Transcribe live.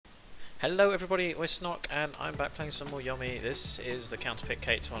Hello everybody, we're Snoc and I'm back playing some more Yummy. This is the Counterpick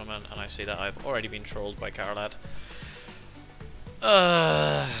Cake tournament and I see that I've already been trolled by Caralad.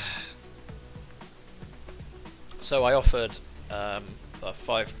 So I offered a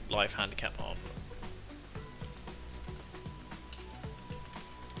 5 life handicap on.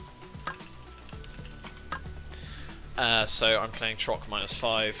 So I'm playing Troq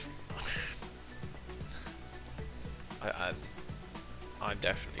 -5. I'm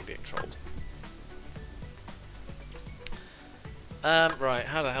definitely being trolled. Right,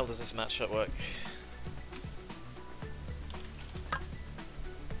 how the hell does this matchup work?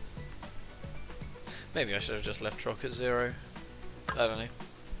 Maybe I should have just left Troq at 0. I don't know.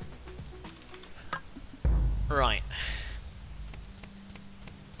 Right.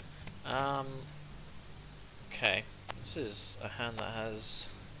 Okay. This is a hand that has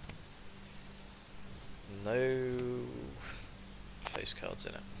no face cards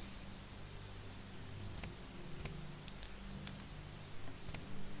in it.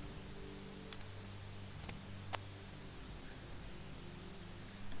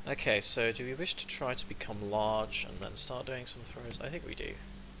 Okay, so do we wish to try to become large and then start doing some throws? I think we do.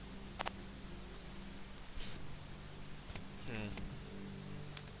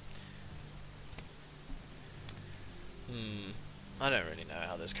 I don't really know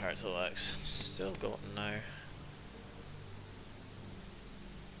how this character works. Still got no.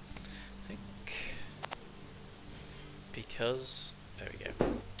 I think because there we go.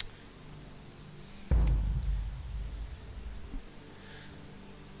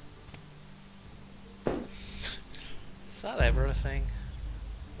 Is that ever a thing?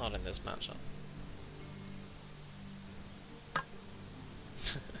 Not in this matchup.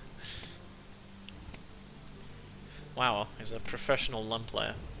 Wow, he's a professional LUN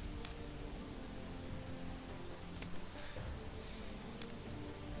player.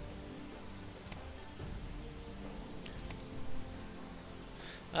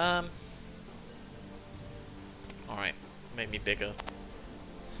 Alright, make me bigger.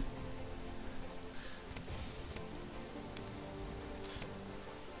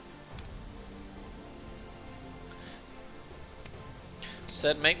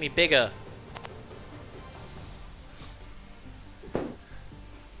 Said make me bigger.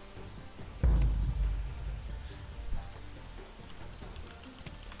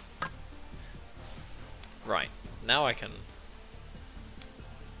 Right, now I can...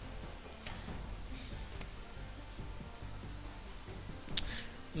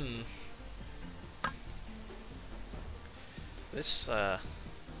 This, I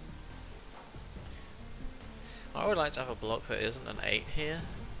would like to have a block that isn't an 8 here.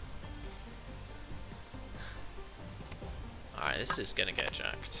 Alright, this is gonna get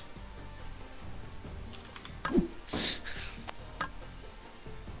jacked.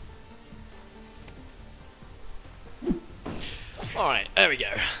 Alright, there we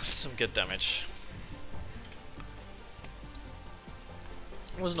go. Some good damage.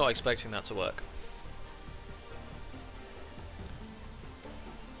 I was not expecting that to work.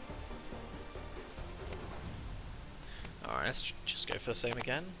 Alright, let's just go for the same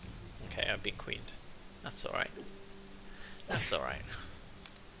again. Okay, I've been queened. That's alright. That's alright.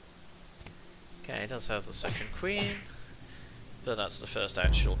 Okay, it does have the second queen, but that's the first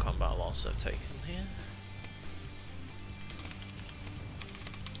actual combat loss I've taken here.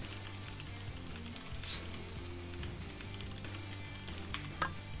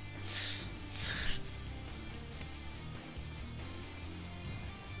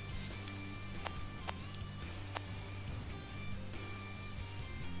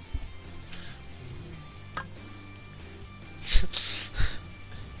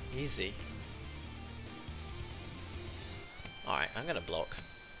 Easy. Alright, I'm gonna block.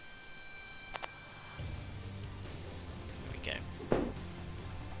 There we go.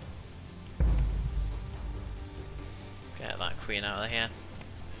 Get that queen out of here.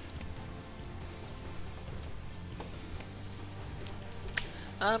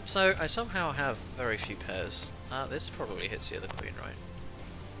 So I somehow have very few pairs. This probably hits the other queen, right?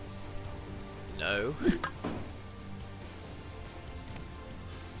 No.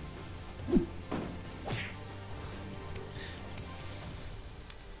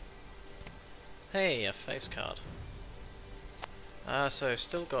 Hey, a face card. So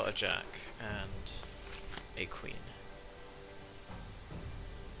still got a jack and a queen.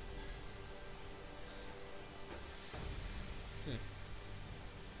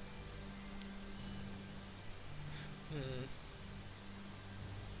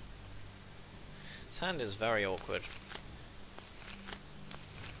 This hand is very awkward.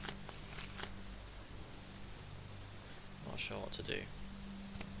 Not sure what to do.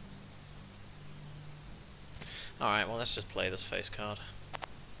 Alright, well let's just play this face card.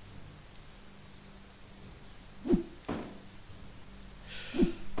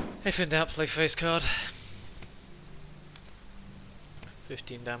 If in doubt, play face card.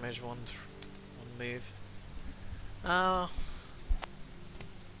 15 damage, one move. I'll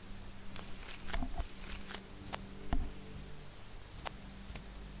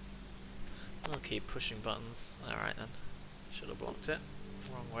keep pushing buttons. Alright then. Should have blocked it.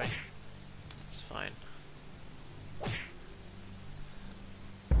 Wrong way. It's fine.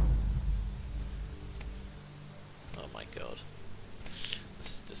 Oh my god.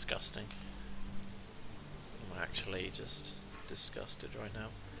 This is disgusting. I'm actually just disgusted right now.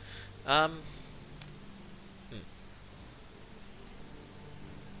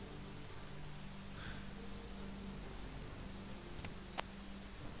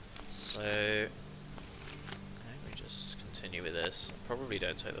 So I think we just continue with this. Probably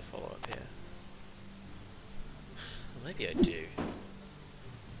don't take the follow-up here. Well, maybe I do.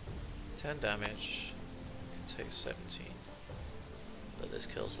 10 damage, can take 17. But this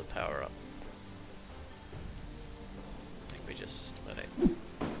kills the power-up. I think we just let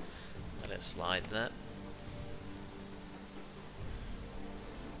it slide there.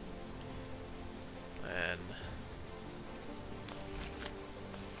 And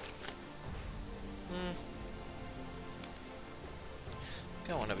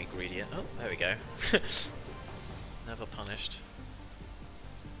don't want to be greedy. Oh, there we go. Never punished.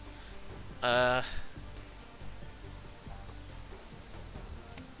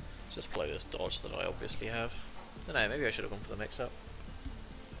 Just play this dodge that I obviously have. Don't know, maybe I should have gone for the mix-up.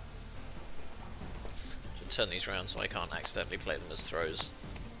 Should turn these around so I can't accidentally play them as throws.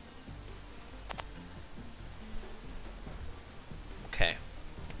 Okay.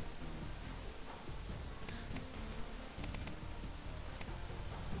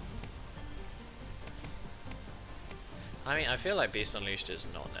 I mean, I feel like Beast Unleashed is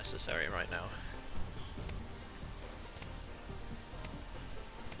not necessary right now.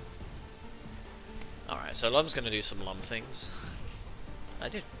 Alright, so Lum's gonna do some Lum things. I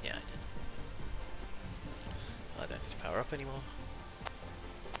did? Yeah, I did. I don't need to power up anymore.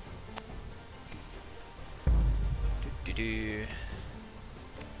 Do-do-do.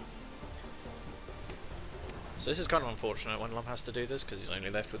 So this is kind of unfortunate when Lum has to do this, because he's only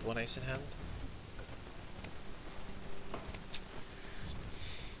left with one ace in hand.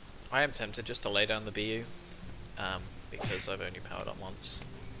 I am tempted just to lay down the BU, because I've only powered up once.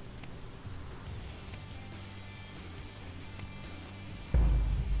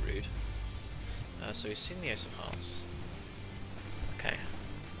 Rude. So he's seen the ace of hearts. Okay.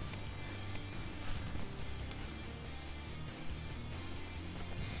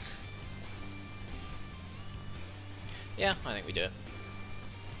 Yeah, I think we do it.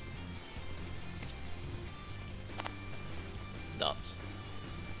 Nuts.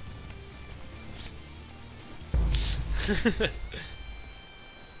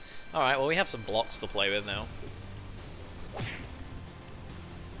 Alright, well we have some blocks to play with now.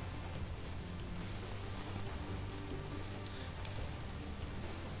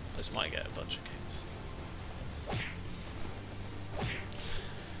 This might get a bunch of kings.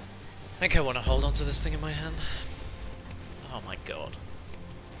 I think I want to hold on to this thing in my hand. Oh my god.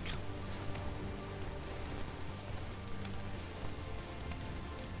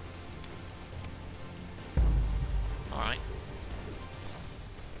 Alright.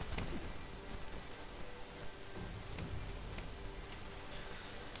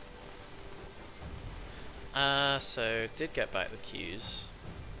 So did get back the Qs.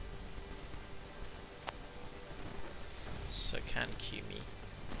 So can Q me.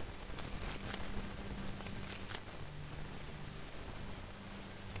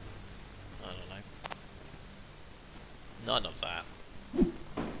 I don't know. None of that.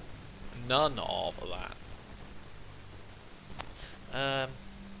 None of that.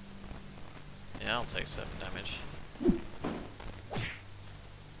 Yeah, I'll take 7 damage.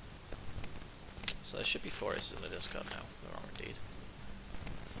 So there should be 4 aces in the discard now. There are indeed.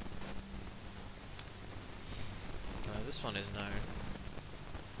 No, this one is known.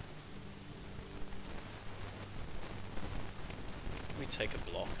 We take a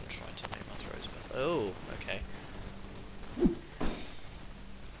block and try to name our throws better. Oh, okay.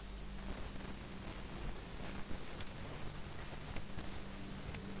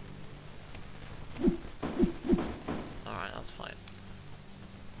 Alright, that's fine.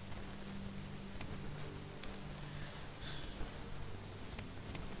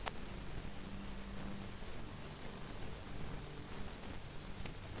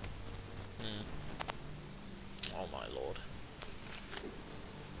 Oh my lord.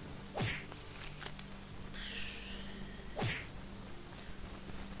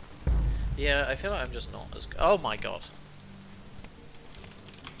 Yeah, I feel like I'm just not as... Oh my god.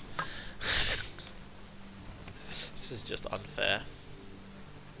 This is just unfair.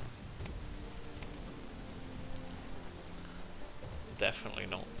 Definitely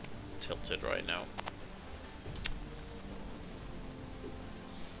not tilted right now.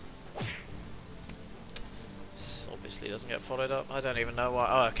 This obviously doesn't get followed up. I don't even know why.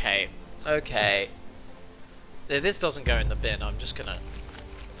 Oh, okay. Okay. If this doesn't go in the bin, I'm just gonna...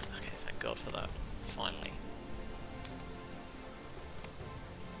 Okay, thank God for that. Finally.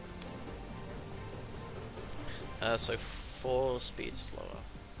 So 4 speed slower.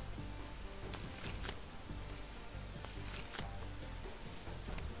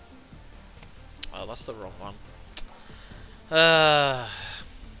 Oh, that's the wrong one.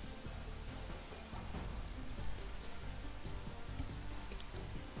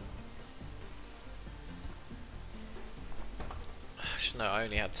 No, I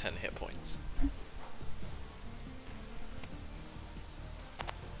only had 10 hit points.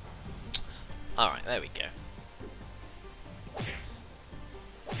 Alright, there we go.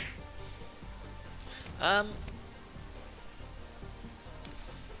 Alright,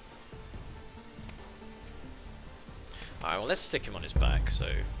 well, let's stick him on his back, so...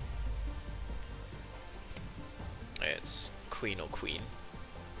 It's queen or queen.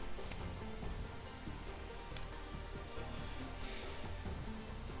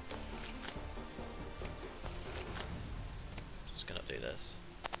 Just gonna do this.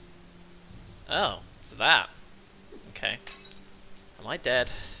 Oh, it's that. Okay. Am I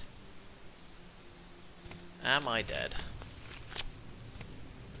dead? Am I dead?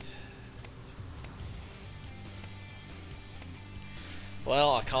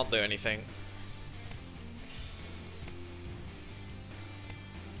 Well, I can't do anything.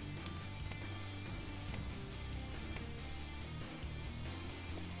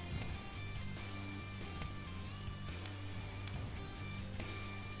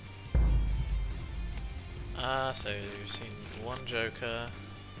 So you've seen one Joker.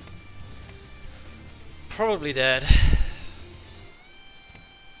 Probably dead.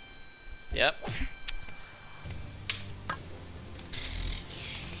 Yep.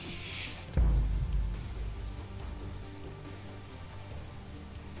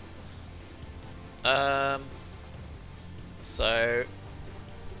 So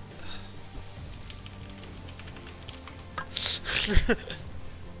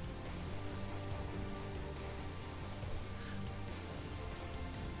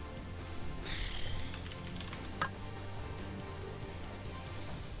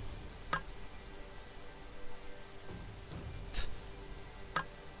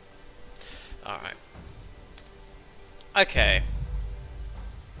alright. Okay.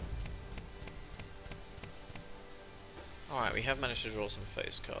 Alright, we have managed to draw some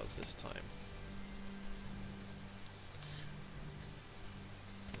face cards this time.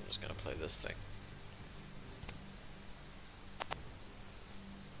 I'm just gonna play this thing.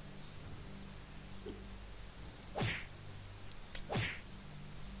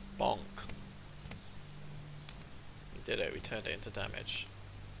 Bonk. We did it, we turned it into damage.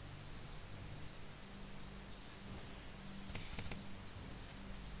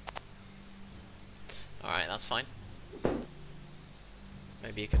 Alright, that's fine.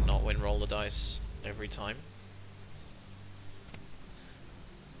 Maybe you can not win roll the dice every time.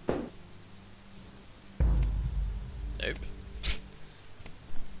 Nope.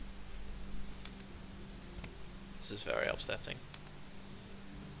 This is very upsetting.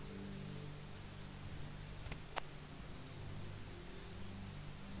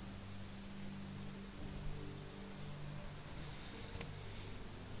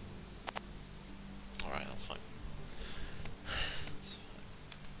 Alright, that's fine.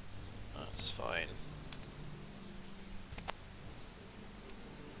 That's fine.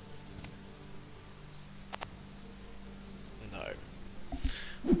 No.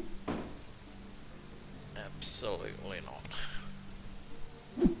 Absolutely not.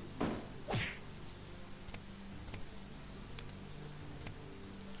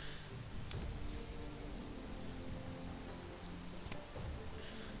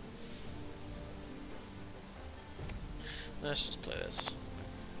 Let's just play this.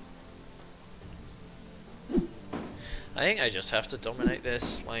 I think I just have to dominate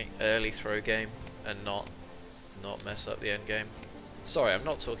this, like, early throw game and not mess up the end game. Sorry, I'm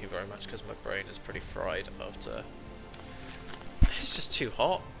not talking very much because my brain is pretty fried after... It's just too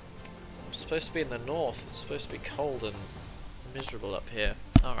hot. I'm supposed to be in the north. It's supposed to be cold and miserable up here.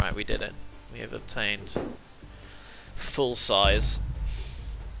 Alright, we did it. We have obtained full size.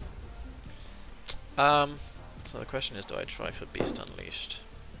 So the question is, do I try for Beast Unleashed?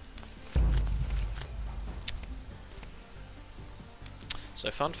 So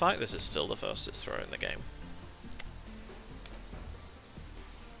fun fact, this is still the fastest throw in the game.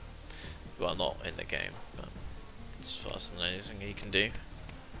 Well, not in the game, but it's faster than anything he can do.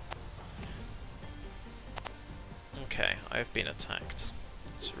 Okay, I've been attacked.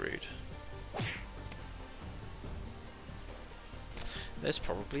 It's rude. This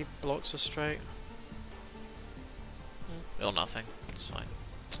probably blocks a straight. Or nothing. It's fine.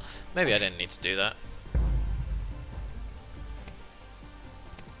 Maybe I didn't need to do that.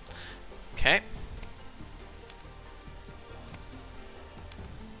 Okay.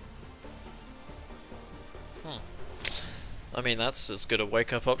 I mean, that's as good a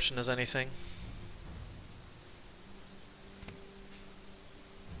wake-up option as anything.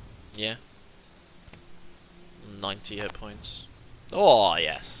 Yeah. 90 hit points. Oh,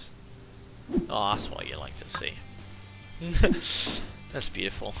 yes. Oh, that's what you like to see. That's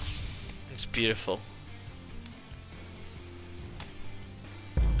beautiful. It's beautiful.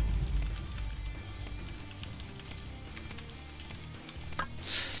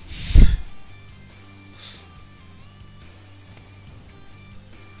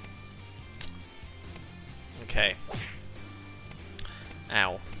 Okay.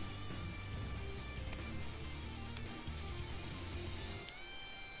 Ow.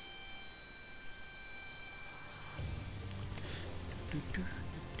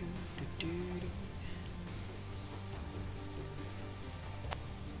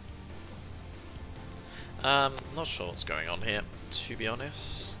 Not sure what's going on here, to be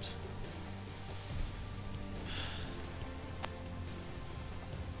honest.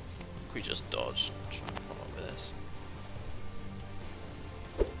 We just dodge and try and follow up with this.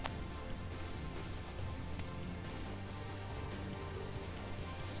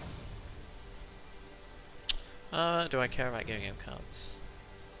 Do I care about giving him cards?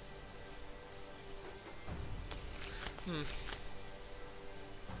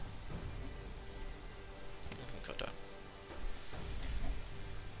 Could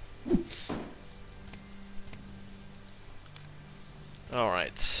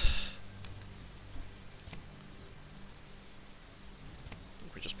Alright.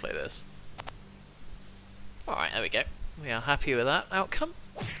 We just play this. Alright, there we go. We are happy with that outcome.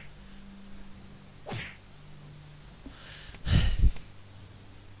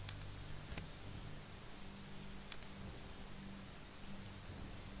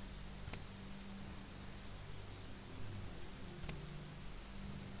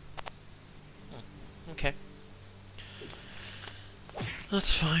 Okay.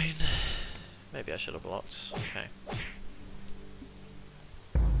 That's fine. Maybe I should have blocked. Okay.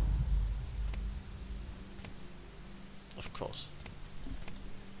 Of course.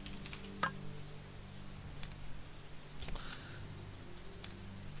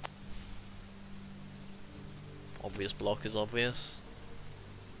 Obvious block is obvious.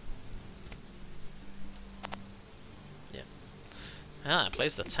 Yeah. Ah, it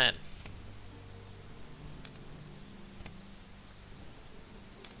plays the 10.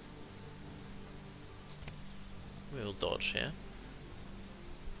 We'll dodge here.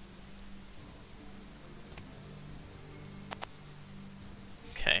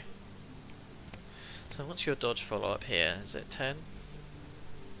 Okay. So what's your dodge follow up here? Is it 10?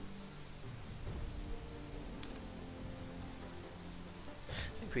 I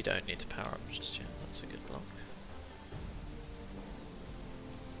think we don't need to power up just yet. That's a good block.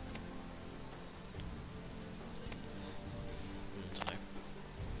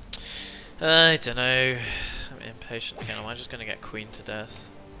 I don't know. I'm impatient again. Am I just going to get queen to death?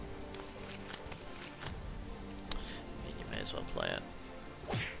 I mean, you may as well play it.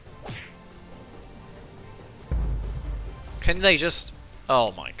 Can they just...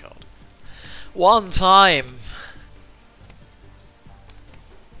 Oh my god. One time!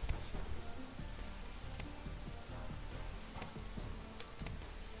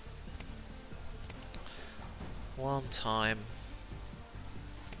 One time.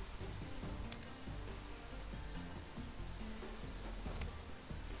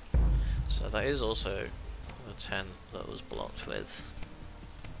 So that is also the 10 that was blocked with.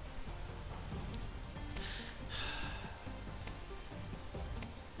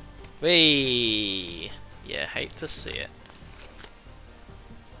 Whee! Yeah, hate to see it.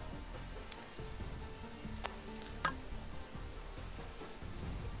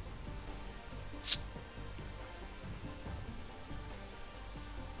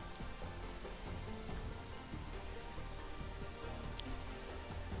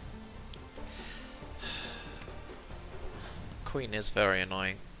 Queen is very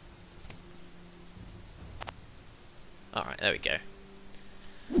annoying. Alright, there we go.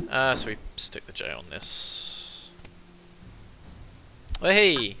 So we stick the J on this. Oh,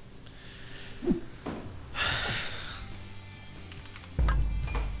 hey!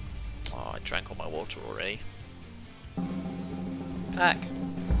 Oh, I drank all my water already. Pack!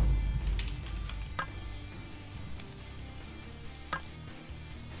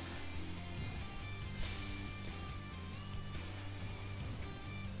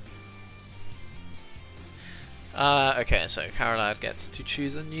 Okay, so Caralad gets to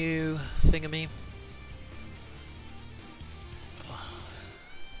choose a new thingamy.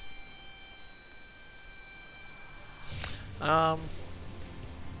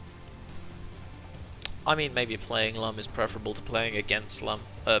 I mean, maybe playing Lum is preferable to playing against Lum.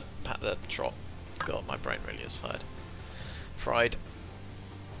 Troq. God, my brain really is fried. Fried.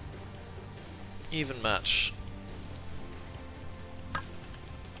 Even match.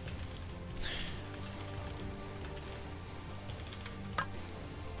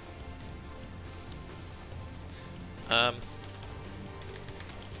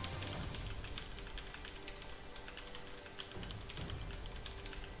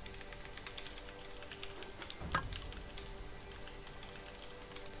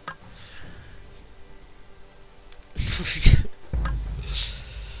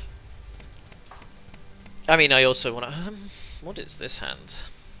 I mean, I also want to... what is this hand?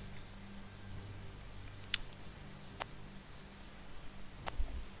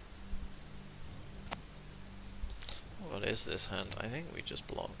 What is this hand? I think we just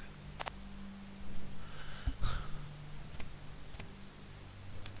block.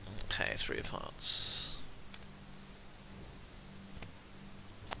 Okay, 3 of hearts.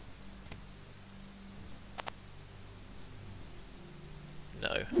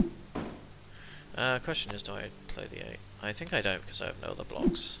 No. Question is, do I play the 8? I think I don't, because I have no other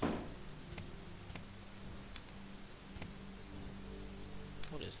blocks.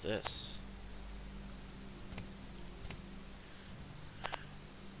 What is this?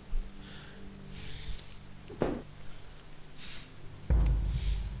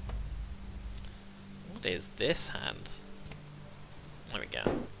 What is this hand? There we go.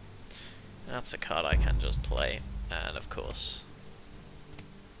 That's a card I can just play, and of course...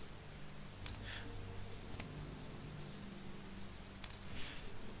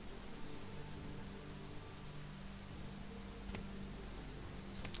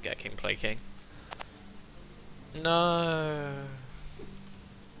 Get king, play king. No.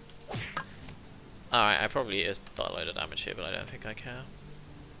 Alright, I probably got a load of damage here, but I don't think I care.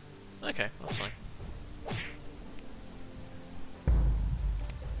 Okay, that's fine.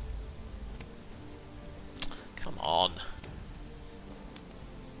 Come on.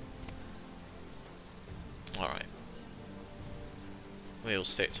 Alright. We'll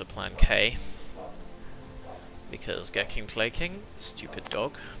stick to plan K. Because get king, play king. Stupid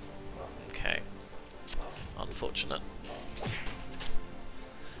dog. Okay. Unfortunate.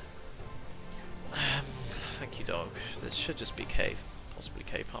 Thank you, dog. This should just be K. Possibly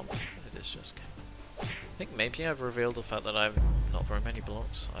K pump. It is just K. I think maybe I've revealed the fact that I've not very many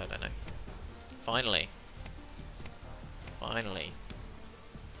blocks. I don't know. Finally. Finally.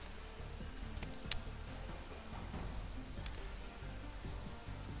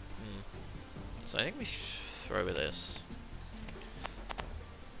 So I think we throw with this.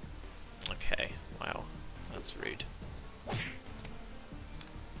 Okay, wow, that's rude.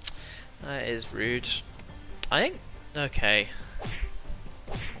 That is rude. I think, okay.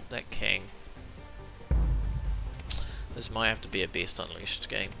 Top deck king. This might have to be a Beast Unleashed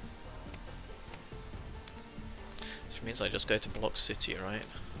game. Which means I just go to block City, right?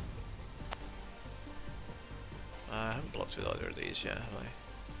 I haven't blocked with either of these yet, have I?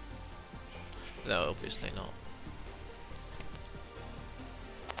 No, obviously not.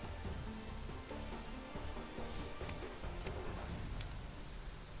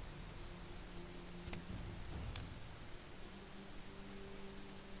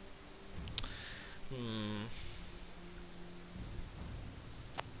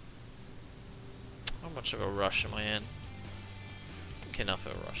 How much of a rush am I in? I think enough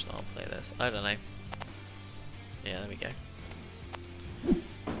of a rush that I'll play this. I don't know. Yeah, there we go.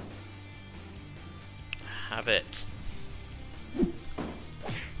 Have it.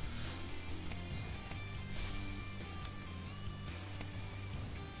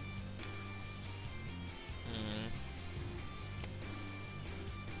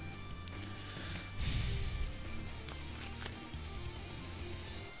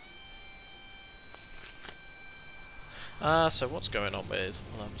 So what's going on with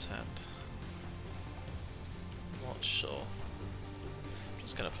Lum's hand? Not sure. I'm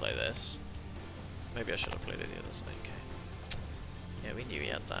just gonna play this. Maybe I should have played it the other side. Okay. Yeah, we knew he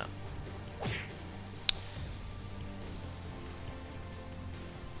had that.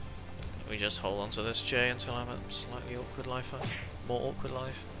 We just hold on to this J until I'm a slightly awkward life, more awkward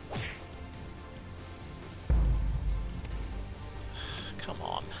life. Come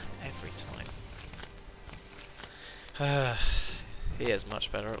on, every time. He is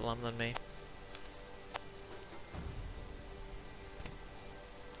much better at Lum than me.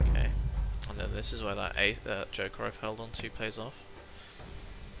 Okay, and then this is where that Joker I've held on to plays off.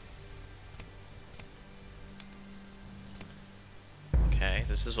 Okay,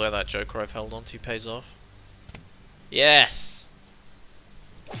 this is where that Joker I've held on to pays off. Yes!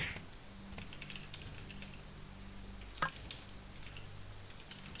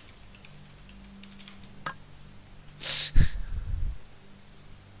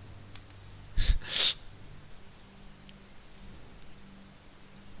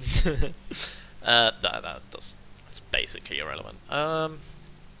 That's basically irrelevant.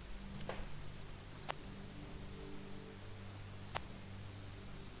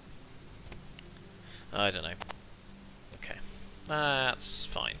 I don't know. Okay, that's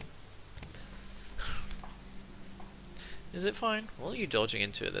fine. Is it fine? What are you dodging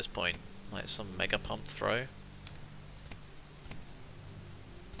into at this point? Like some mega pump throw? I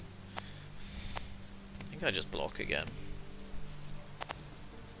think I just block again.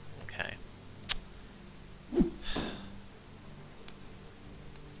 Okay.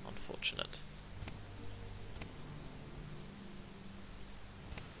 Unfortunate.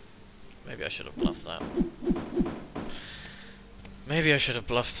 Maybe I should have bluffed that. Maybe I should have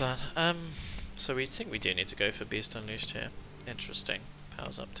bluffed that. So we think we do need to go for Beast Unleashed here. Interesting.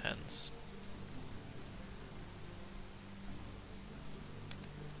 Powers up 10s.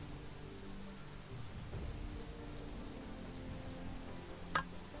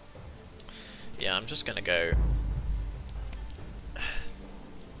 Yeah, I'm just gonna go.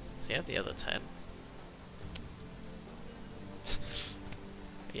 Does he have the other 10?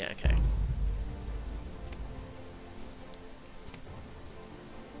 Yeah, okay.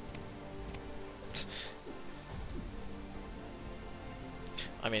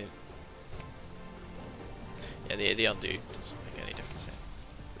 I mean, yeah, the undo doesn't make any difference here.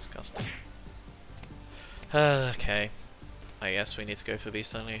 Disgusting. Okay. I guess we need to go for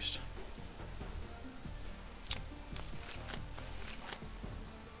Beast Unleashed.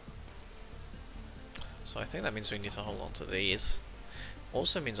 So I think that means we need to hold on to these.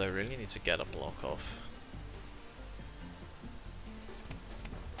 Also means I really need to get a block off.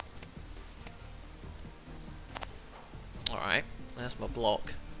 Alright, there's my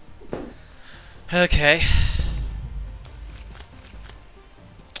block. Okay.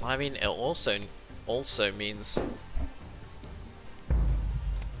 I mean, it also means...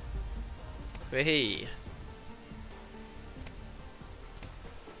 Whee!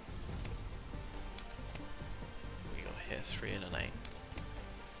 We got here 3 and an 8.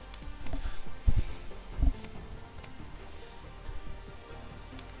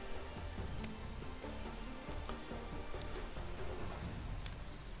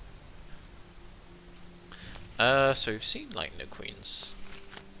 So we've seen like no queens.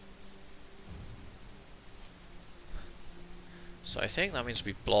 So I think that means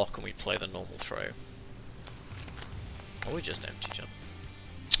we block and we play the normal throw. Or we just empty jump.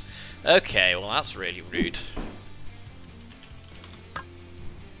 Okay, well that's really rude.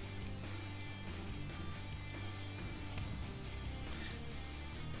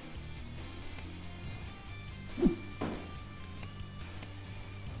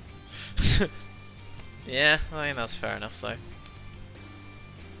 Yeah, I think that's fair enough though.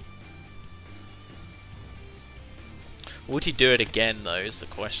 Would he do it again though, is the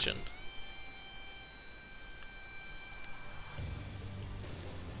question.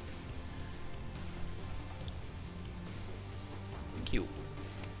 I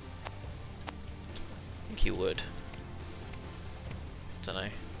think he would. Don't know.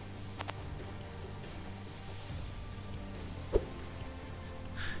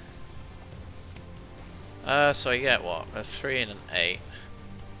 So I get what? A 3 and an 8.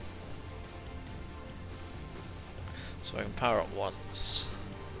 So I can power up once.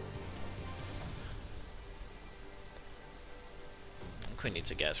 I think we need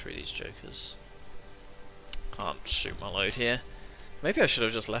to get through these jokers. Can't shoot my load here. Maybe I should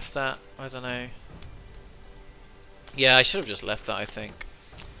have just left that. I don't know. Yeah, I should have just left that, I think.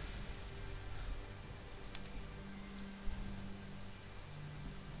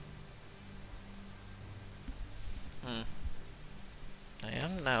 I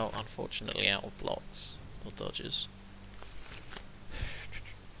am now, unfortunately, out of blocks or dodges.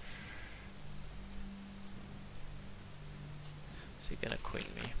 Is he gonna queen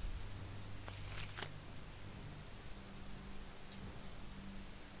me?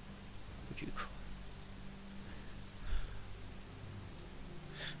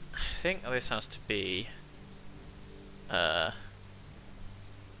 think this has to be... yeah,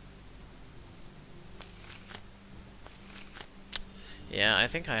 I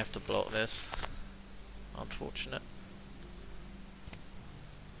think I have to block this. Unfortunate.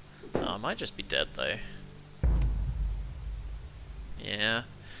 Oh, I might just be dead though. Yeah,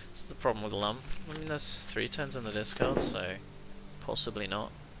 this is the problem with Lump. I mean, there's 3 turns in the discard, so possibly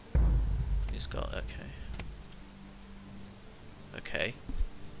not. He's got... okay. Okay.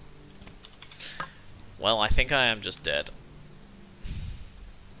 Well, I think I am just dead.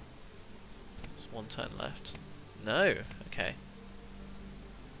 There's 1 turn left. No! Okay.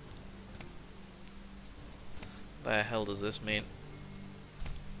 What the hell does this mean?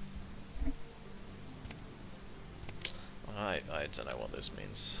 I don't know what this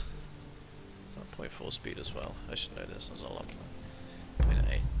means. Is that 0.4 speed as well? I should know this as a Lump.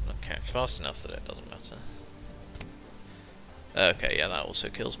 0.8. Okay, fast enough that it doesn't matter. Okay, yeah, that also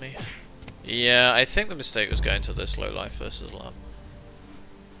kills me. Yeah, I think the mistake was going to this low life versus Lump.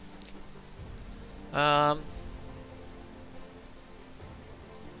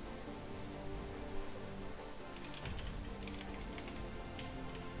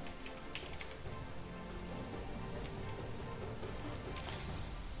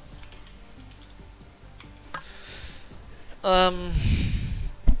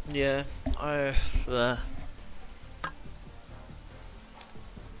 Yeah,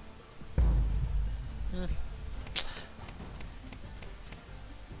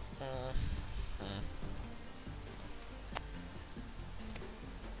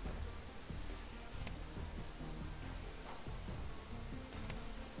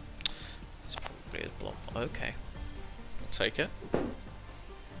 It's probably a block. Okay. I'll take it.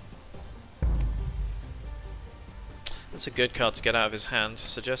 That's a good card to get out of his hand.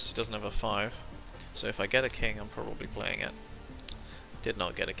 Suggests he doesn't have a 5. So if I get a king, I'm probably playing it. Did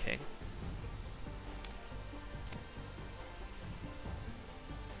not get a king.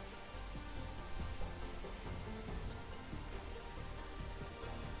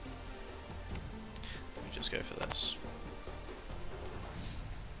 Let me just go for this.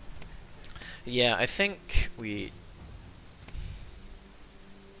 Yeah, I think we...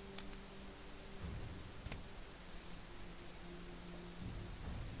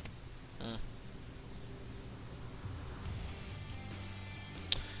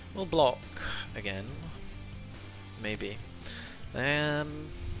 we'll block again. Maybe. Yeah.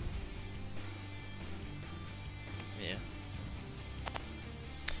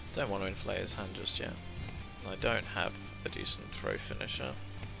 Don't want to inflate his hand just yet. I don't have a decent throw finisher.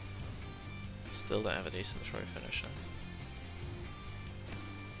 Still don't have a decent throw finisher.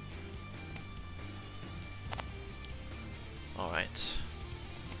 Alright.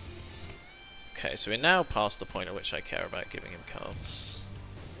 Okay, so we're now past the point at which I care about giving him cards.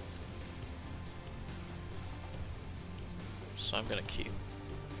 So I'm gonna queue.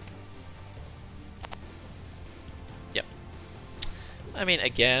 Yep. I mean,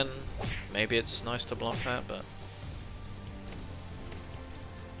 again, maybe it's nice to block that, but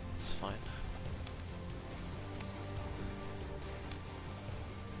it's fine.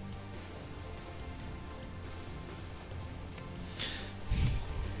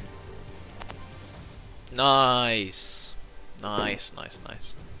 Nice! Nice, nice,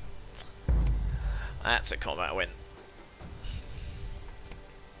 nice. That's a combat win.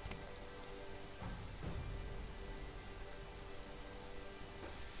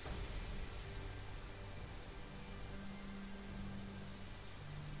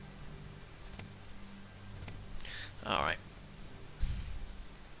 Alright.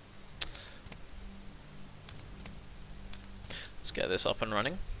 Let's get this up and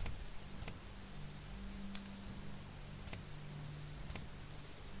running.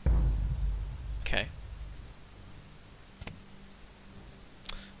 Okay.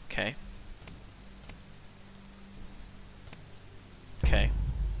 Okay. Okay.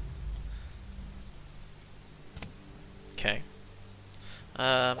 Okay.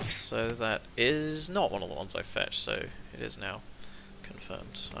 So that is not one of the ones I fetched, so it is now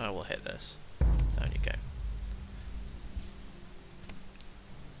confirmed. I will hit this. Down you go.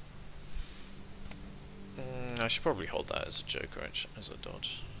 I should probably hold that as a joker, as a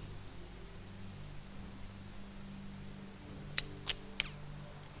dodge.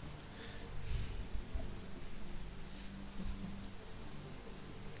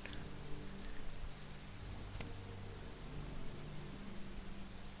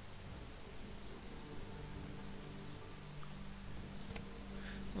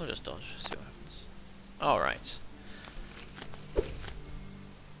 We'll just dodge, see what happens. Alright.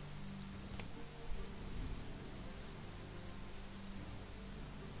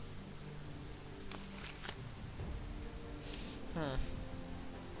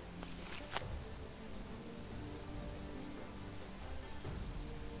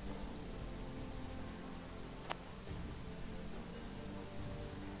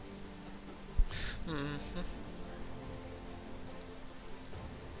 Mhm.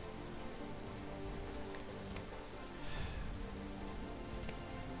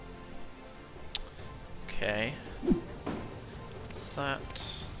 Okay. What's that?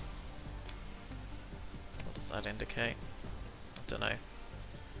 What does that indicate? I don't know.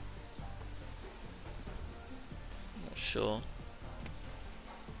 Not sure.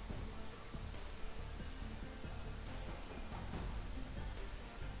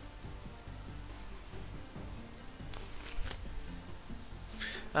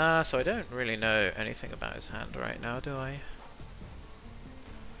 So I don't really know anything about his hand right now, do I?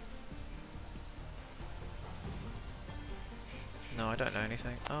 No, I don't know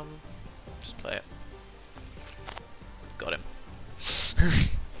anything. Just play it. Got him.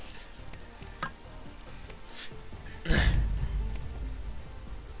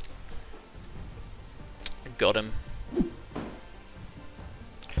 Got him.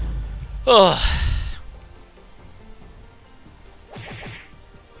 Oh.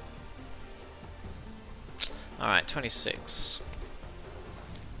 Alright, 26.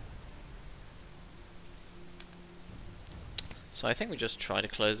 So I think we just try to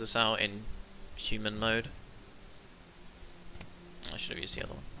close this out in human mode. I should have used the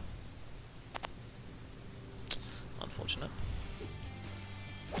other one. Unfortunate.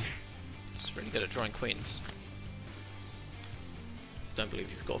 It's really good at drawing queens. Don't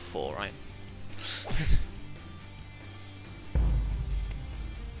believe you've got 4, right?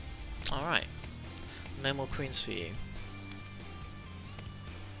 Alright. No more queens for you.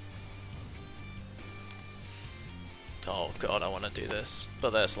 Oh god, I want to do this.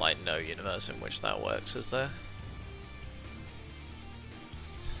 But there's like no universe in which that works, is there?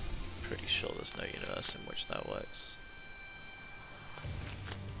 Pretty sure there's no universe in which that works.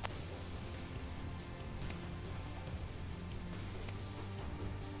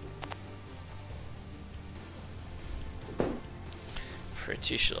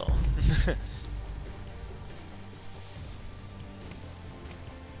 Pretty sure.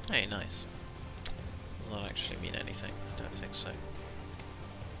 Hey, nice. Does that actually mean anything? I don't think so.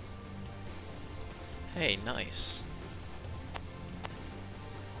 Hey, nice.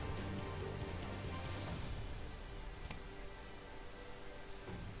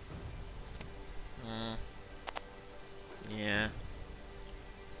 Yeah.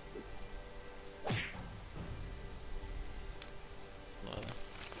 Whatever.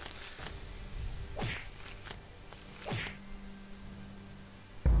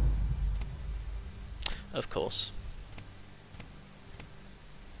 Of course.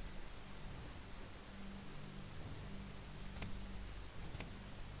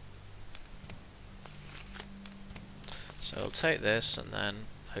 So I'll take this and then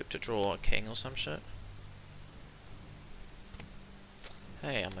hope to draw a king or some shit.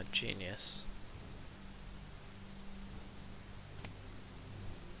 Hey, I'm a genius.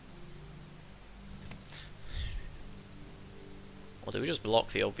 Or do we just block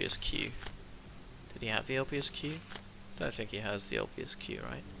the obvious Q? Did he have the obvious Q? Don't think he has the obvious Q,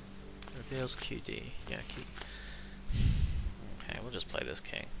 right? Reveals QD. Yeah, Q. Okay, we'll just play this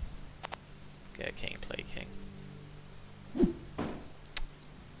king. Get a king, play king.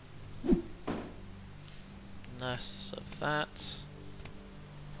 Less of that.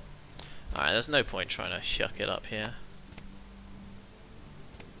 Alright, there's no point trying to shuck it up here.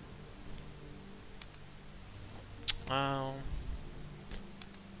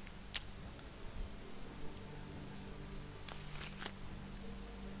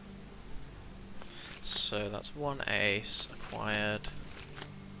 So that's 1 ace acquired.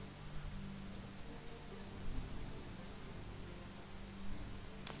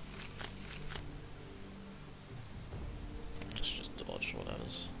 Let's just dodge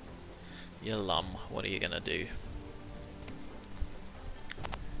whatever's. You lum, what are you gonna do?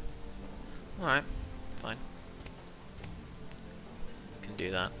 Alright, fine. Can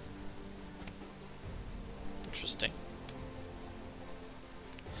do that. Interesting.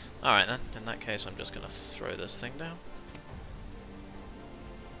 Alright then, in that case I'm just gonna throw this thing down.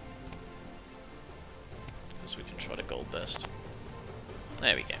 Because we can try to gold burst.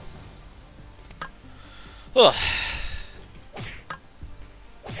 There we go. Ugh.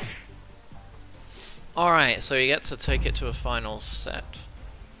 Alright, so you get to take it to a final set.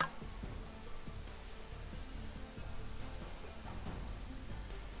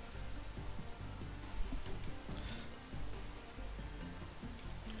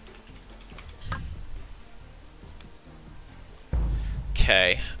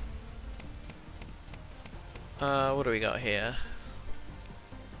 Okay. What do we got here?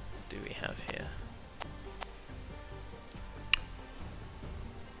 What do we have here?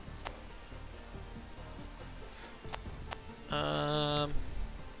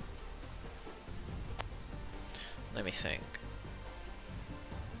 Let me think.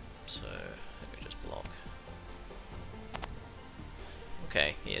 So, let me just block.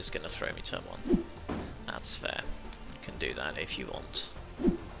 Okay, he is going to throw me turn 1. That's fair. You can do that if you want.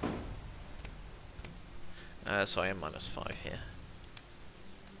 So I am -5 here.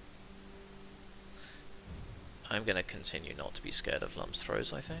 I'm going to continue not to be scared of Lum's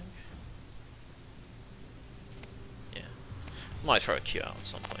throws, I think. Yeah. Might throw a Q out at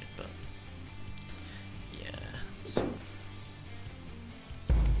some point, but... yeah.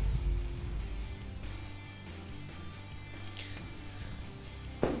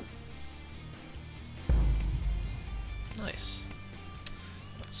 Nice.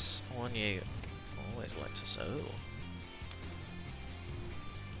 That's one you always like to say. Oh.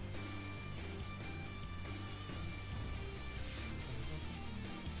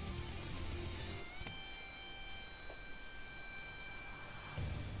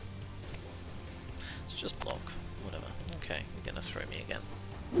 Just block, whatever. Okay, you're gonna throw me again.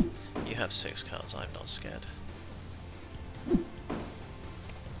 You have 6 cards, I'm not scared.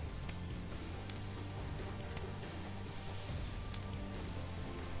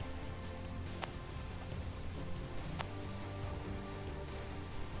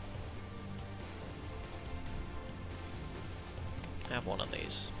 I have one of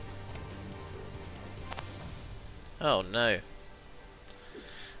these. Oh no.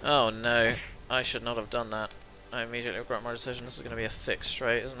 Oh no. I should not have done that. I immediately regret my decision. This is going to be a thick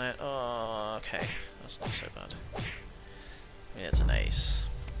straight, isn't it? Oh, okay. That's not so bad. I mean, it's an ace.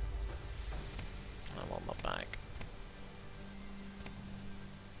 I'm on my back.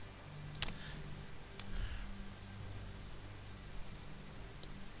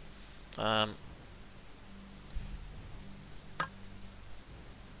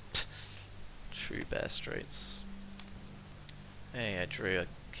 True bear straights. Hey, I drew a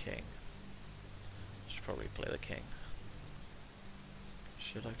king. Should probably play the king.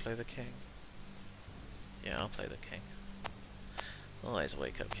 Should I play the king? Yeah, I'll play the king. Always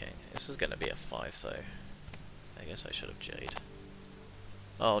wake up king. This is going to be a 5 though. I guess I should have jade.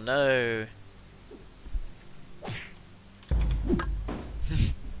 Oh no!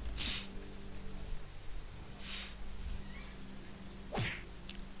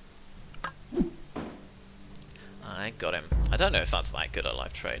 I got him. I don't know if that's that good at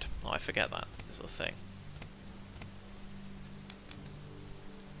live trade. Oh, I forget that is the thing.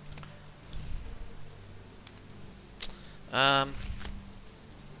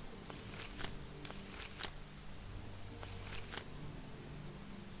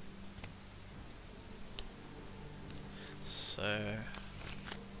 So...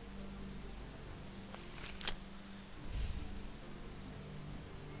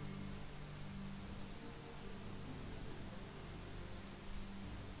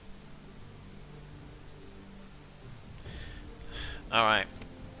 Alright.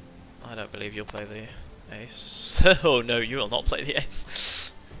 I don't believe you'll play the ace. Oh no, you will not play the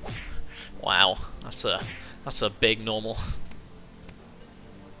ace. Wow, that's a big normal.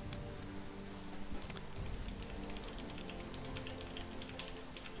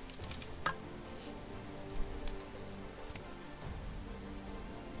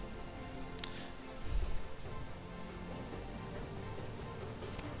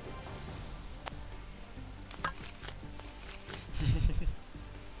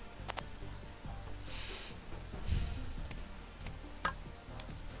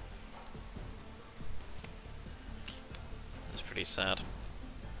 Pretty sad.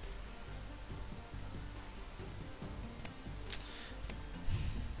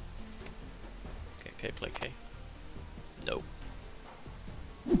 Okay, play K. No.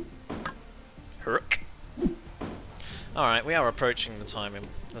 Herk. Alright, we are approaching the time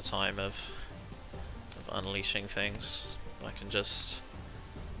of unleashing things. I can just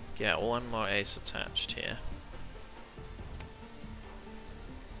get one more ace attached here.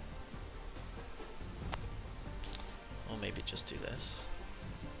 Maybe just do this.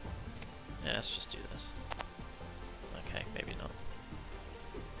 Yeah, let's just do this. Okay, maybe not.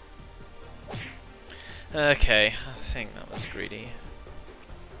 Okay, I think that was greedy.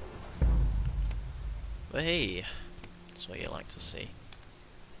 But hey, that's what you like to see.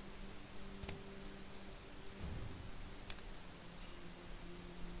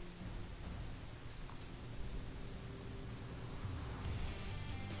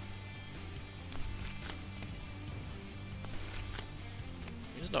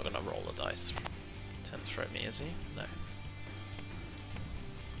 He's not gonna roll the dice. Tend to throw me, is he? No.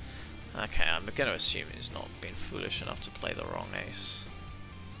 Okay, I'm gonna assume he's not been foolish enough to play the wrong ace.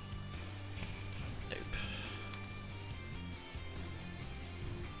 Nope.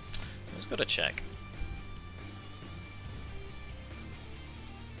 Gotta check.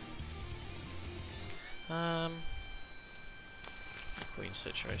 Queen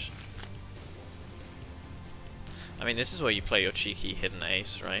situation. I mean, this is where you play your cheeky hidden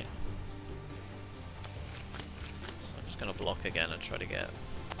ace, right? So I'm just gonna block again and try to get...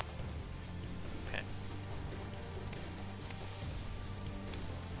 Okay.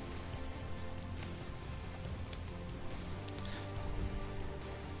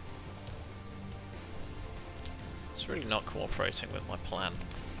 It's really not cooperating with my plan.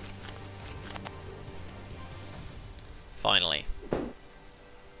 Finally.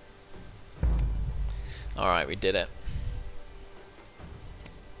 Alright, we did it.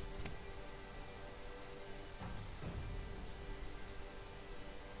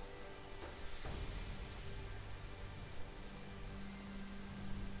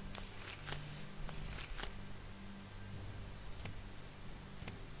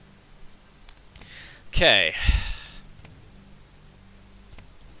 Okay.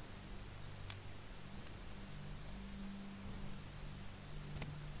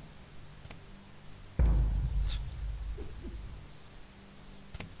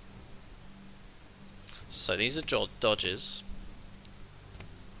 So these are dodges.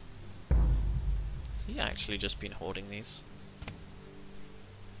 Has he actually just been hoarding these?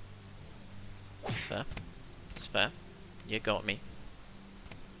 That's fair. That's fair. You got me.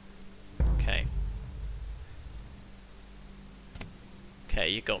 Okay. Okay,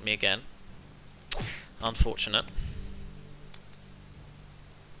 you got me again. Unfortunate.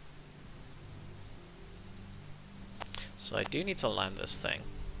 So I do need to land this thing.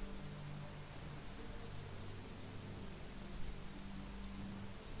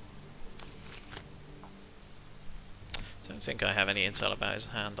 Don't think I have any intel about his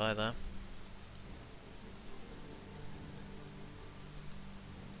hand either.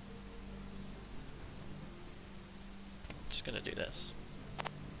 Just gonna do this.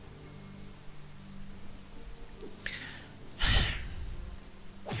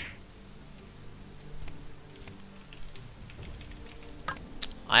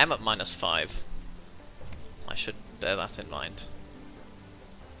 I am at -5. I should bear that in mind.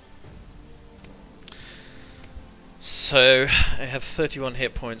 So, I have 31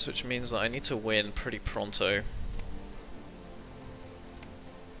 hit points, which means that I need to win pretty pronto.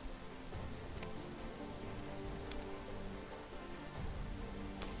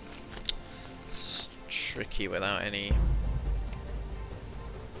 It's tricky without any...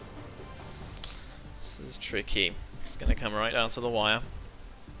 This is tricky. It's going to come right down to the wire.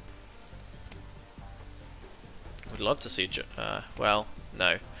 I'd love to see... well, no.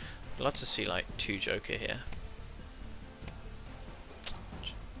 I'd love to see, like, 2 Joker here.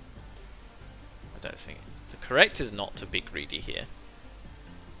 I don't think... The correct is not to be greedy here.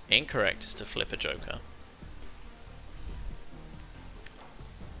 Incorrect is to flip a Joker.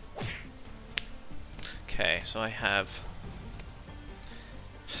 Okay, so I have...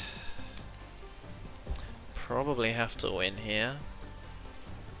 Probably have to win here.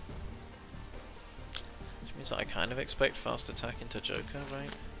 Which means that I kind of expect fast attack into Joker, right?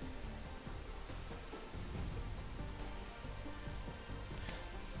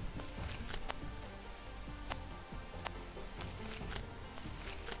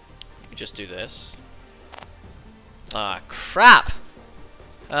 Just do this. Ah, crap!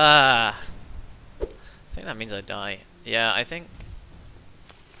 Ah. I think that means I die. Yeah, I think...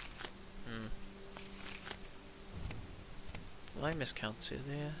 Well, I miscounted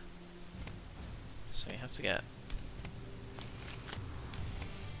there. So you have to get...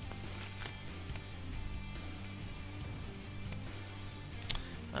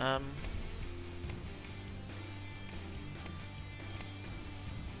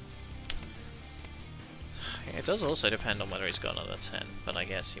 It does also depend on whether he's got another 10, but I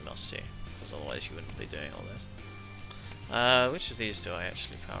guess he must do, because otherwise you wouldn't be doing all this. Which of these do I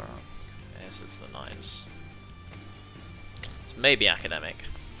actually power up? Yes, it's the 9s. It's maybe academic.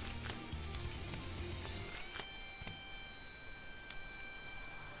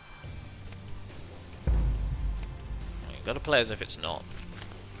 You've got to play as if it's not.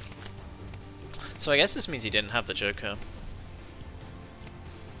 So I guess this means he didn't have the Joker.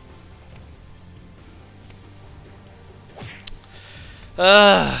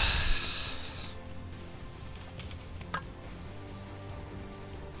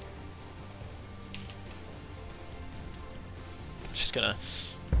 Just gonna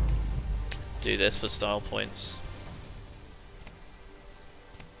do this for style points.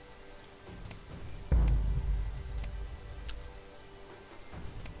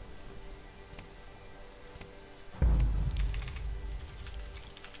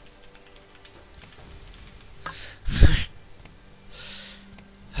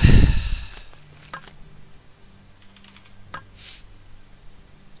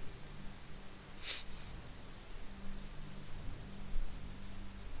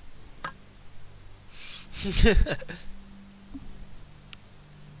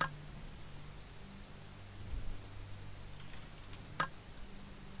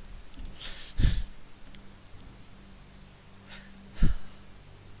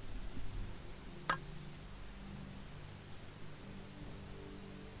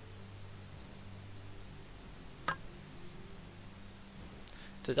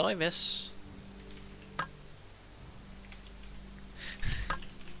 Did I miss?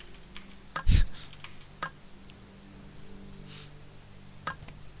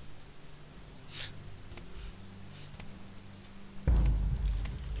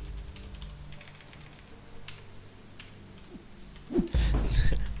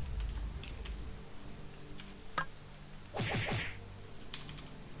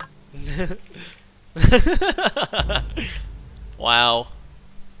 Wow.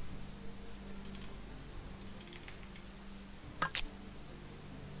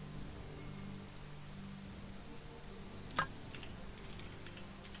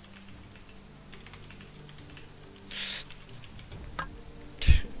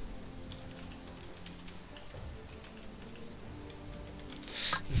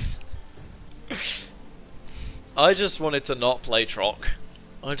 I just wanted to not play Troq.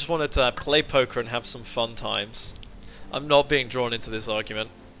 I just wanted to play poker and have some fun times. I'm not being drawn into this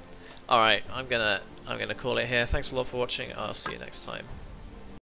argument. Alright, I'm gonna call it here. Thanks a lot for watching. I'll see you next time.